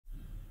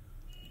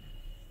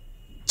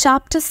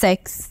Chapter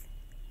 6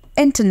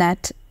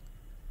 Internet.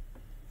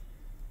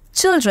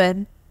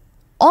 Children,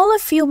 all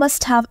of you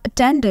must have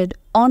attended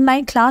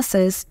online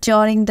classes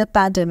during the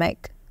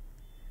pandemic.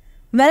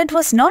 When it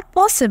was not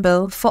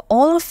possible for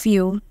all of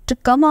you to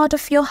come out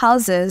of your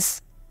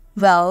houses,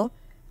 well,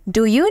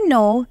 do you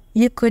know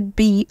you could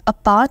be a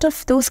part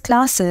of those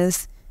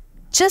classes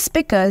just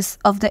because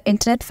of the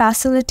internet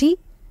facility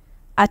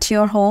at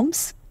your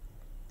homes?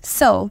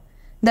 So,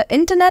 the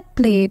internet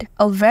played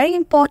a very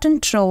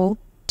important role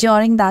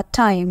during that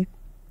time.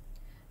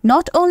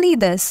 Not only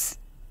this,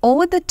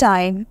 over the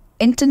time,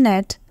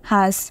 internet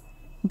has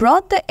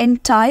brought the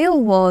entire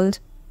world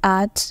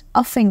at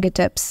our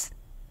fingertips.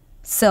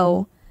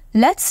 So,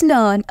 let's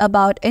learn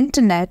about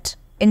internet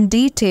in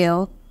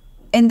detail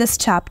in this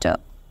chapter.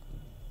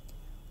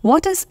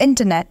 What is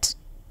internet?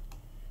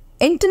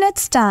 Internet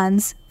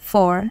stands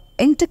for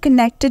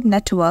Interconnected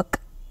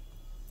Network.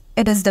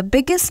 It is the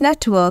biggest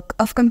network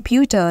of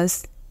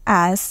computers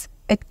as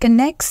it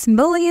connects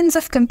millions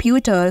of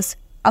computers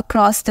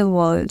across the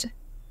world.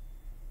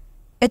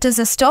 It is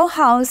a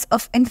storehouse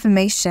of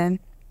information.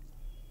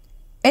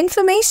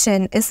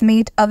 Information is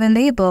made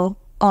available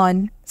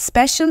on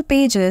special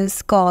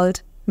pages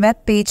called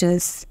web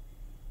pages,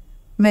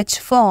 which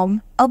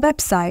form a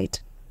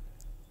website.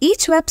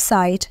 Each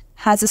website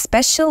has a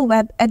special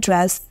web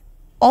address,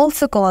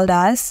 also called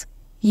as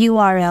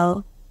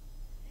URL.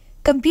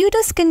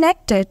 Computers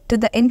connected to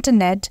the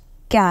internet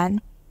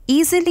can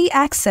easily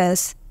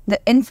access the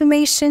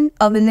information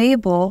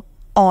available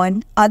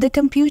on other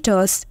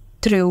computers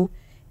through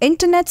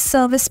Internet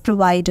Service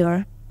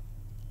Provider,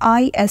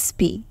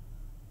 ISP.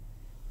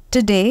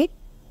 Today,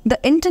 the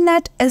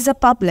internet is a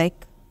public,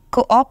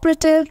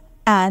 cooperative,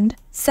 and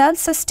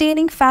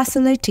self-sustaining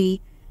facility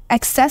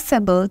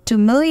accessible to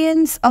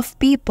millions of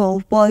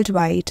people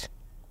worldwide.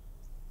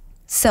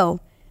 So,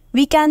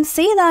 we can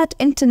say that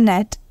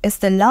internet is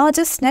the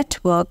largest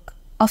network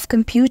of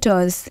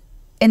computers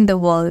in the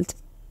world.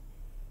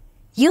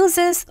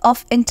 Uses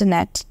of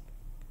internet.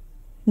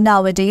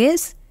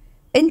 Nowadays,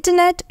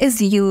 internet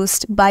is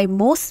used by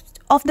most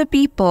of the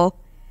people.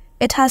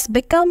 It has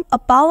become a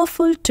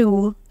powerful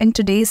tool in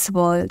today's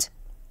world.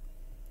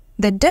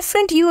 The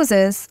different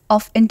uses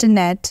of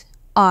internet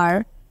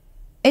are: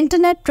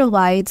 internet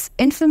provides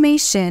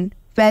information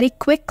very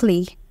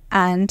quickly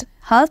and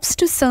helps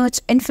to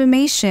search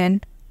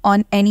information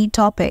on any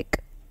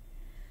topic.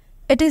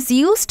 It is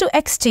used to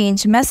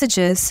exchange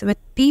messages with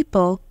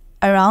people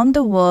around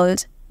the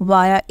world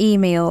via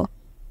email.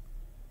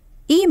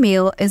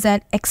 Email is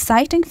an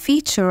exciting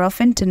feature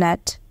of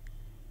internet.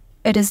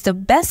 It is the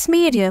best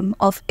medium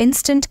of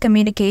instant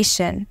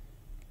communication.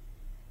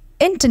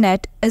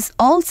 Internet is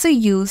also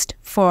used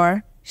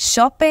for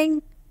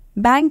shopping,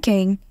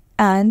 banking,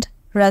 and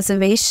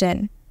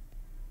reservation.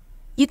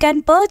 You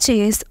can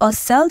purchase or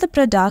sell the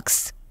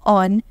products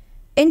on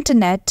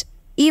internet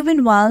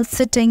even while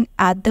sitting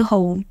at the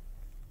home.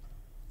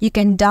 You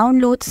can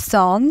download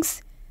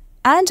songs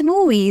and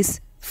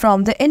movies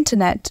from the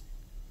internet.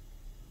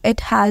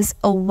 It has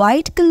a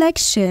wide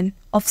collection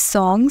of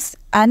songs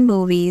and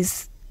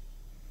movies.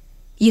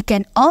 You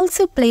can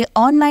also play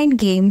online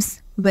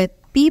games with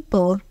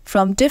people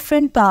from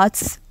different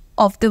parts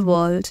of the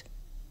world.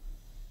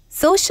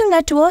 Social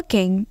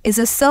networking is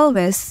a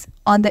service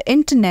on the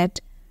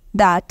internet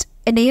that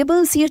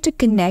enables you to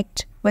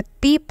connect with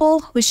people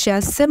who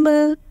share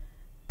similar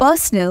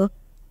personal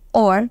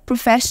or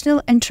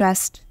professional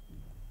interests.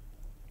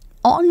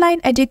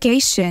 Online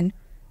education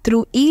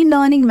through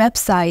e-learning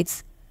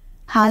websites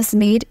has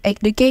made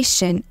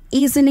education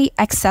easily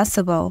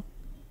accessible.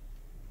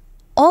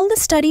 All the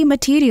study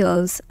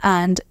materials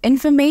and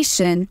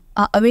information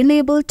are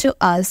available to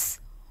us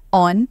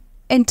on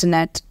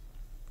internet.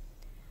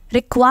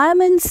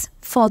 Requirements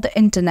for the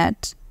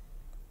internet.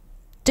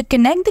 To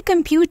connect the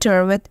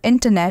computer with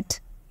internet,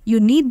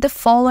 you need the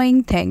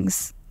following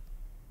things: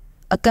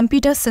 a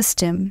computer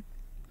system.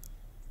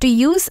 To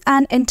use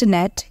an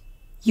internet,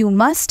 you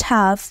must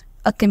have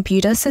a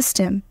computer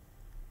system.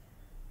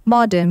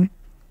 Modem.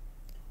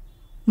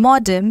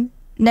 Modem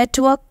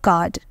network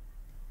card.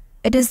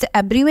 It is the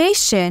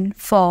abbreviation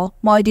for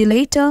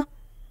modulator,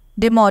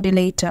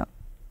 demodulator.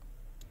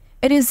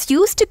 It is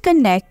used to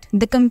connect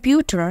the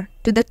computer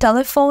to the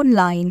telephone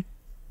line.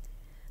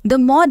 The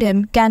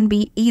modem can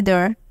be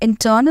either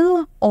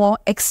internal or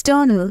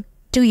external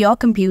to your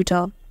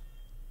computer.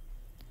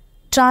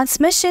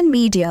 Transmission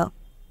media.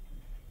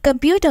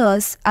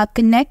 Computers are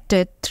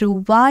connected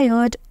through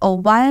wired or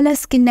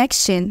wireless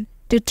connection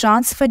to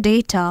transfer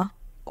data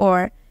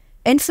or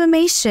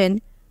information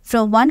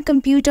from one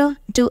computer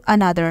to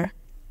another.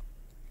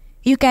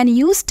 You can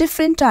use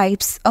different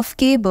types of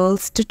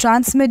cables to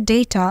transmit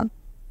data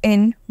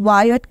in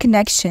wired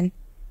connection.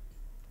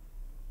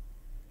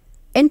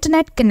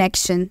 Internet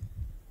connection.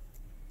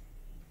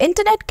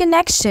 Internet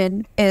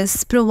connection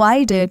is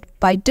provided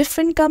by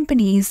different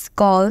companies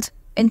called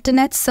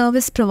Internet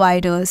Service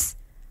Providers,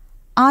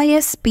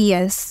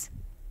 ISPs.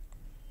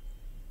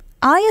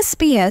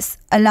 ISPs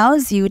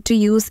allows you to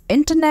use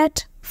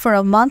internet for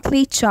a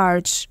monthly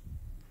charge.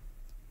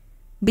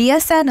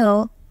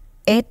 BSNL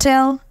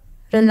Airtel,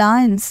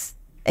 Reliance,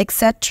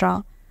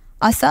 etc.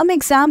 are some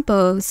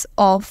examples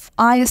of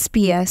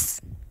ISPs.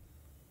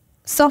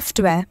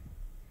 Software.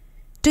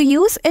 To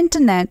use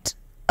internet,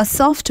 a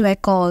software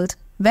called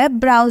web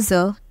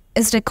browser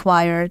is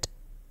required.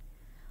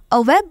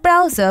 A web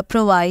browser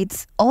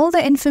provides all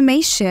the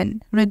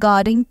information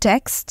regarding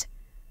text,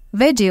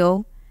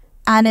 video,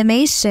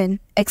 animation,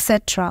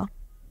 etc.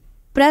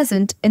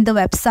 present in the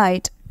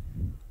website.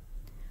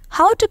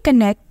 How to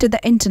connect to the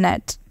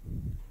internet?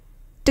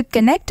 To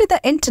connect to the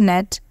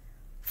internet,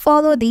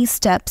 follow these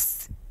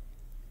steps.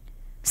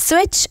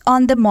 Switch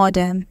on the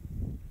modem.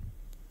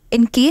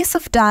 In case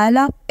of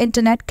dial-up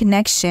internet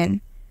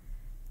connection,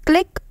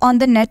 click on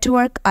the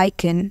network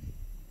icon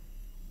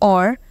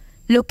or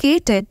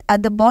locate it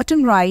at the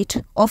bottom right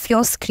of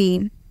your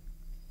screen.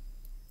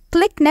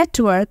 Click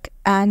Network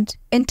and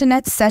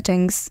Internet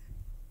Settings.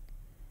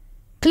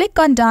 Click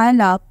on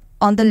Dial-up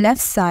on the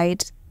left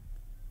side.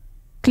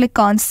 Click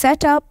on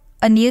Set up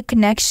a new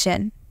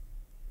connection.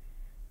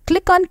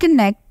 Click on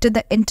Connect to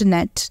the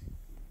Internet.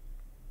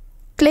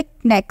 Click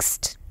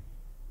Next.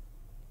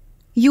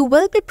 You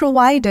will be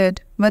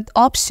provided with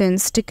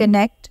options to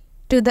connect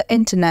to the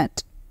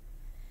internet.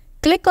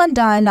 Click on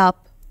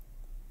Dial-up.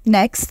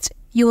 Next,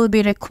 you will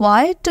be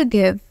required to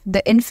give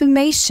the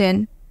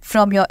information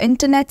from your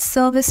Internet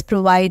Service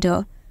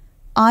Provider,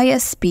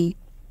 ISP.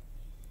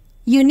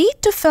 You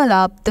need to fill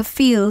up the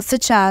fields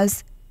such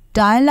as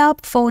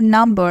dial-up phone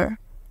number,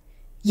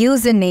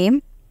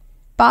 username,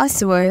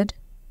 password,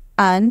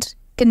 and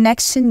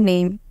connection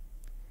name.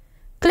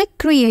 Click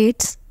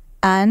Create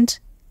and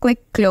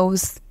click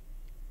Close.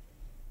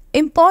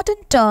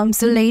 Important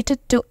terms related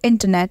to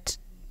Internet.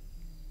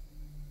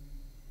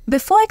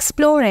 Before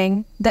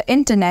exploring the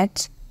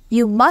Internet,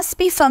 you must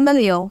be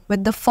familiar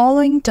with the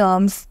following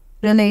terms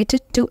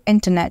related to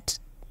Internet.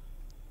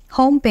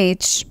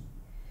 Homepage.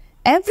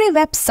 Every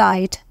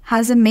website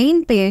has a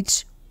main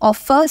page or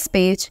first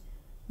page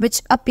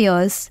which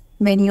appears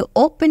when you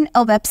open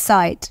a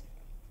website.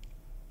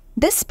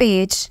 This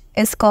page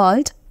is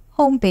called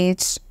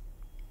homepage.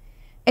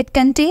 It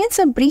contains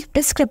a brief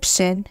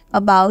description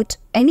about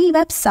any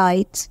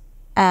website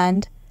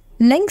and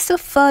links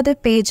of further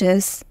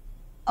pages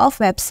of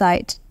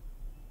website.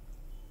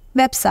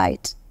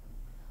 Website.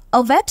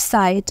 A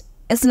website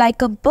is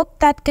like a book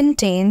that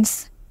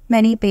contains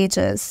many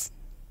pages.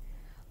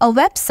 A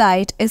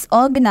website is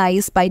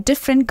organized by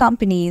different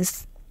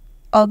companies,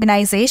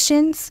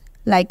 organizations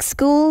like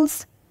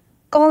schools,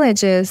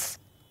 colleges,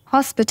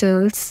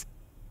 hospitals,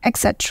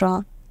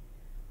 etc.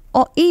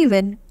 Or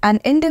even an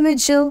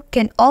individual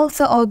can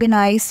also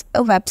organize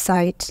a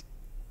website.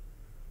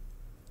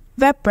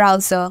 Web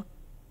browser.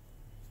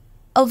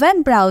 A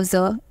web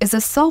browser is a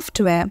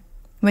software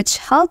which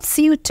helps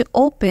you to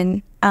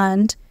open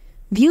and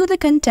view the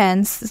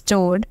contents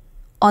stored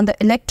on the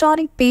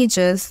electronic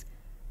pages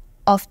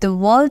of the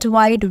World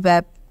Wide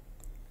Web,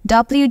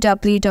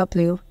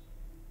 www.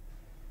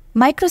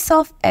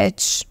 Microsoft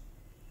Edge,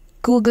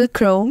 Google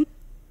Chrome,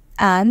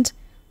 and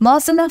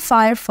Mozilla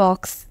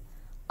Firefox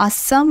are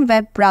some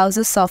web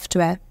browser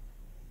software.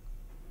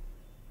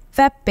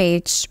 Web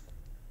page.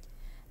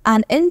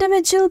 An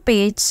individual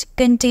page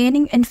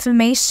containing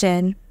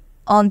information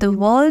on the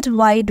World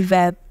Wide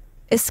Web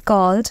is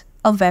called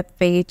a web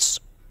page.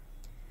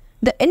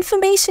 The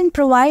information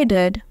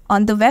provided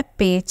on the web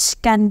page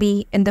can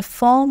be in the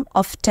form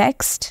of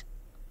text,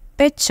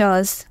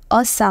 pictures,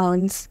 or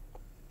sounds.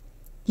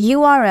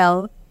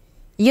 URL,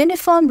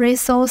 Uniform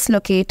Resource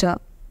Locator.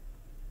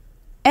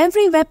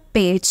 Every web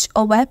page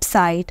or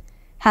website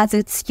has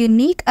its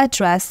unique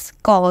address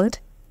called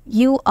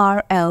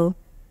URL.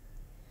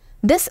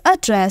 This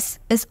address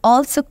is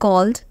also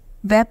called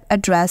web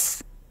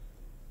address.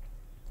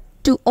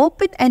 To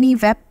open any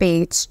web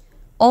page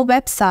or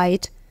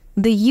website,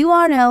 the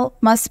URL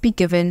must be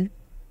given.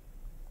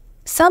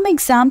 Some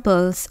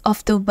examples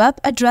of the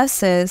web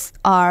addresses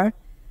are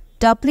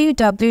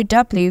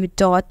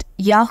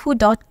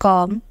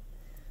www.yahoo.com,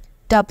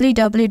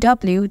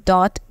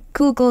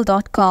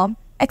 www.google.com,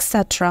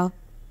 etc.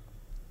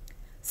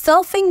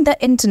 Surfing the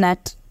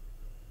Internet.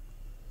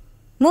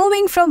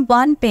 Moving from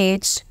one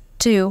page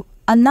to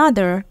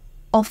another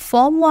or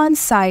from one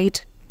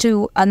site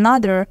to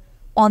another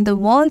on the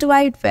World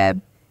Wide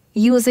Web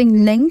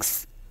using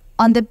links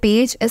on the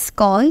page is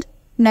called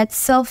net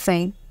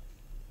surfing.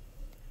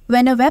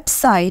 When a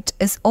website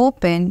is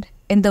opened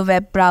in the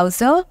web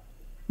browser,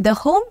 the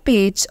home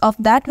page of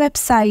that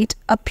website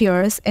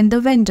appears in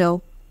the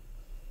window.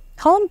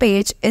 Home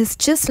page is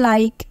just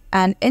like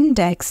an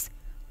index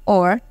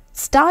or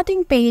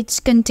starting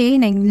page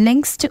containing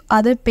links to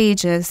other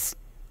pages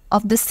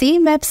of the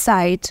same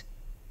website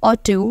or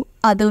to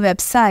other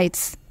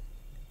websites.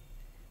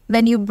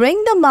 When you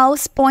bring the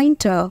mouse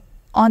pointer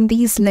on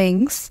these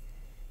links,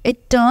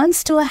 it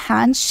turns to a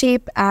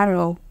hand-shaped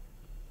arrow.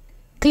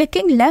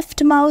 Clicking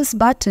left mouse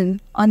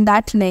button on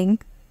that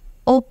link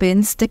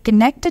opens the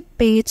connected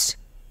page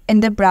in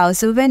the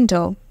browser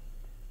window.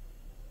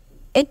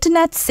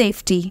 Internet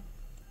safety.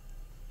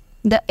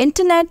 The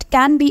internet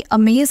can be an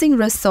amazing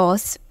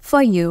resource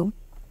for you.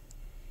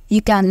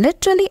 You can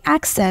literally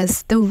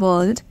access the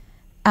world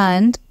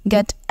and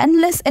get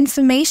endless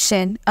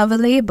information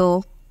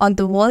available on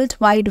the World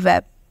Wide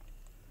Web.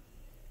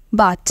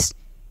 But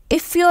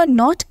if you're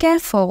not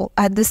careful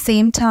at the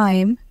same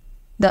time,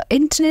 the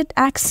internet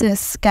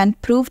access can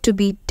prove to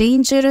be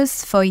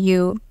dangerous for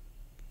you.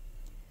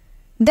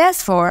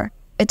 Therefore,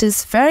 it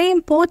is very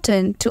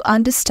important to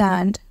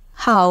understand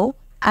how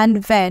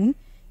and when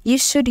you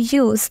should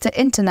use the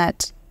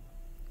internet.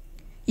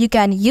 You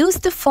can use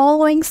the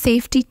following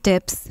safety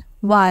tips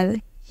while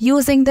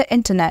using the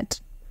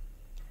internet.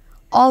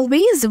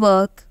 Always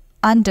work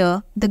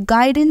under the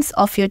guidance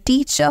of your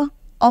teacher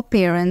or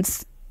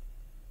parents.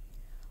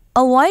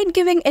 Avoid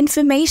giving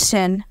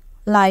information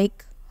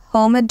like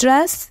home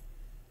address,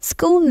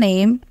 school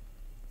name,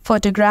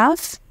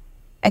 photograph,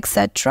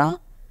 etc.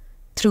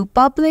 through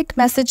public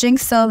messaging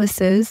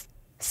services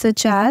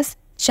such as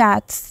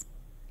chats.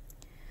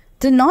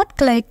 Do not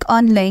click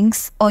on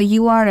links or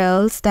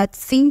URLs that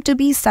seem to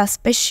be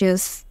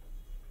suspicious.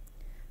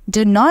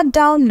 Do not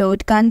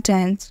download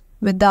content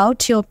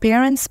without your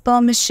parents'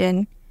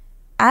 permission,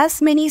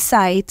 as many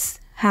sites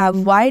have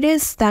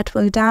viruses that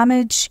will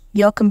damage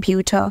your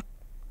computer.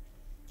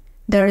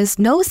 There is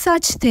no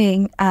such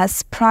thing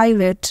as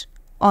private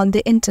on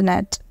the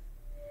internet.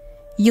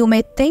 You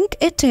may think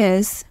it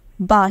is,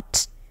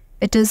 but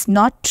it is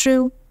not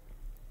true.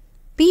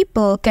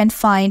 People can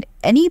find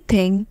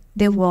anything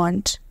they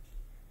want,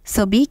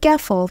 so be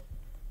careful.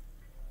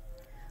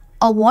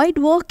 Avoid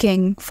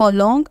working for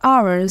long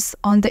hours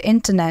on the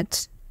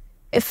internet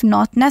if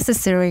not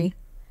necessary.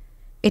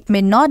 It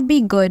may not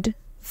be good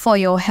for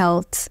your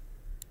health.